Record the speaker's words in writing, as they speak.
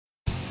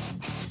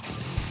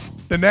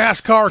The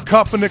NASCAR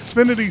Cup and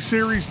Xfinity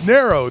Series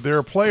narrowed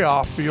their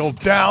playoff field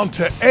down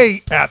to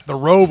 8 at the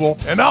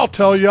Roval, and I'll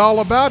tell you all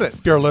about it.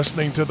 You're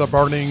listening to the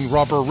Burning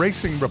Rubber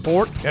Racing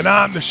Report, and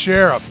I'm the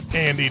Sheriff,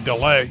 Andy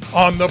DeLay,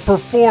 on the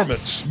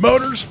Performance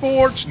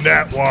Motorsports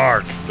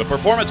Network. The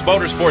Performance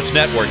Motorsports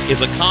Network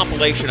is a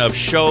compilation of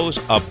shows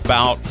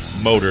about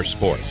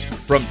motorsports.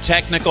 From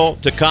technical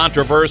to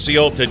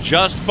controversial to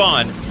just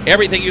fun,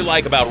 everything you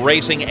like about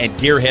racing and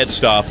gearhead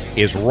stuff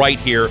is right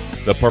here,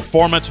 the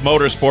Performance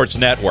Motorsports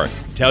Network.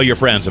 Tell your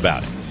friends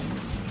about it.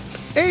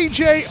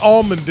 A.J.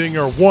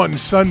 Allmendinger won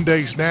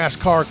Sunday's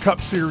NASCAR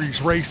Cup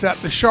Series race at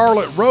the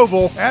Charlotte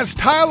Roval as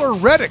Tyler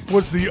Reddick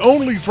was the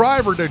only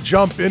driver to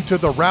jump into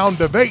the round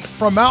of 8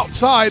 from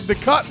outside the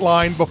cut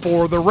line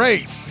before the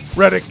race.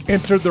 Reddick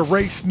entered the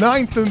race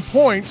 9th in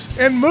points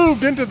and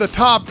moved into the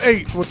top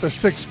 8 with a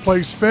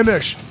 6th-place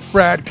finish.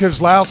 Brad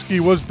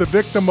Keselowski was the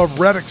victim of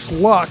Reddick's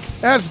luck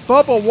as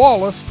Bubba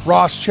Wallace,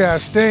 Ross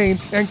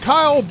Chastain, and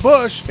Kyle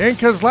Busch and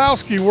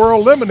Keselowski were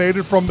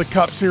eliminated from the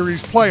Cup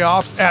Series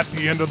playoffs at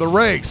the end of the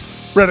race.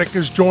 Reddick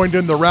is joined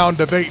in the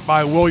round of 8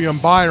 by William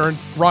Byron,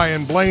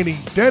 Ryan Blaney,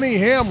 Denny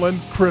Hamlin,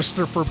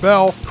 Christopher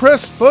Bell,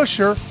 Chris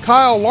Buescher,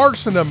 Kyle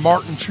Larson, and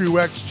Martin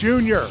Truex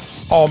Jr.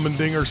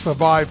 Allmendinger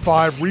survived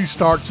 5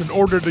 restarts in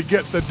order to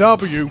get the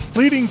W,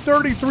 leading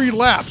 33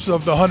 laps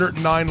of the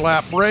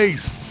 109-lap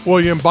race.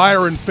 William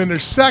Byron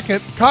finished 2nd,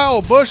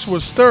 Kyle Busch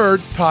was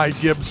 3rd, Ty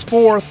Gibbs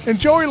 4th, and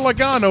Joey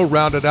Logano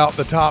rounded out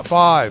the top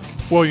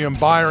 5. William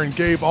Byron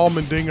gave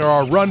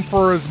Allmendinger a run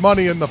for his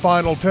money in the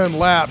final 10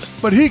 laps,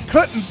 but he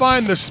couldn't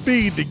find the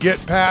speed to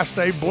get past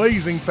a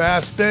blazing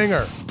fast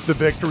Stinger. The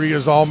victory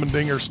is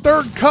Allmendinger's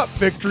 3rd Cup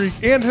victory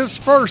and his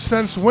first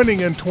since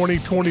winning in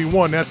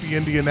 2021 at the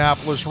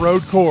Indianapolis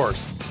Road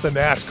Course. The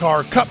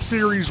NASCAR Cup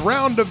Series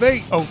Round of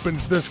 8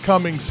 opens this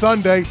coming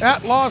Sunday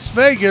at Las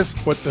Vegas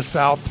with the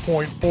South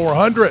Point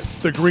 400.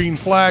 The green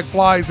flag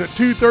flies at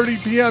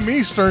 2:30 p.m.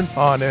 Eastern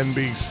on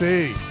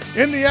NBC.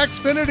 In the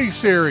Xfinity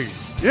Series,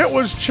 it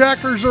was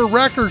checkers or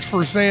wreckers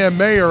for Sam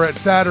Mayer at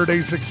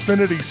Saturday's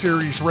Xfinity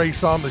Series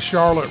race on the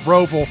Charlotte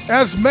Roval,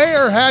 as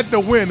Mayer had to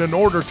win in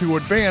order to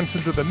advance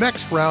into the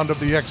next round of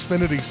the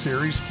Xfinity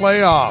Series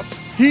playoffs.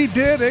 He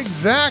did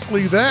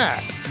exactly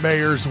that.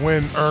 Mayer's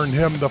win earned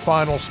him the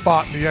final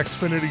spot in the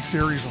Xfinity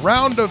Series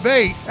round of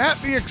 8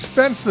 at the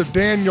expense of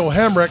Daniel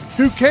Hemrick,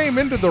 who came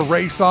into the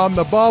race on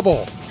the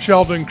bubble.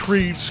 Sheldon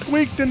Creed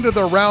squeaked into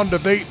the round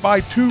of 8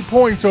 by 2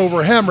 points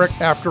over Hemrick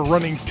after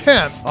running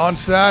 10th on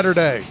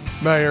Saturday.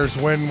 Mayer's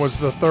win was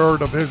the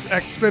 3rd of his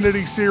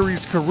Xfinity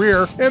Series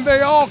career, and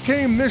they all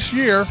came this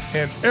year,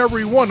 and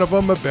every one of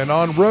them have been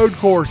on road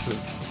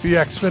courses. The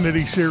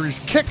Xfinity Series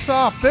kicks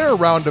off their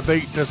round of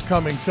 8 this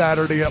coming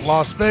Saturday at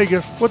Las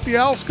Vegas with the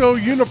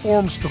Alsco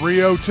Uniforms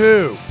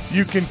 302.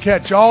 You can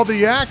catch all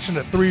the action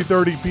at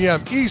 3:30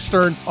 p.m.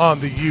 Eastern on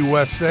the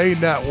USA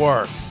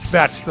Network.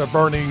 That's the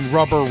Burning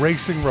Rubber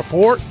Racing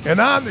Report, and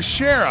I'm the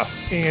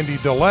Sheriff, Andy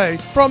DeLay,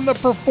 from the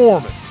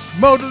Performance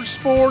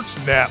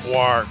Motorsports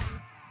Network.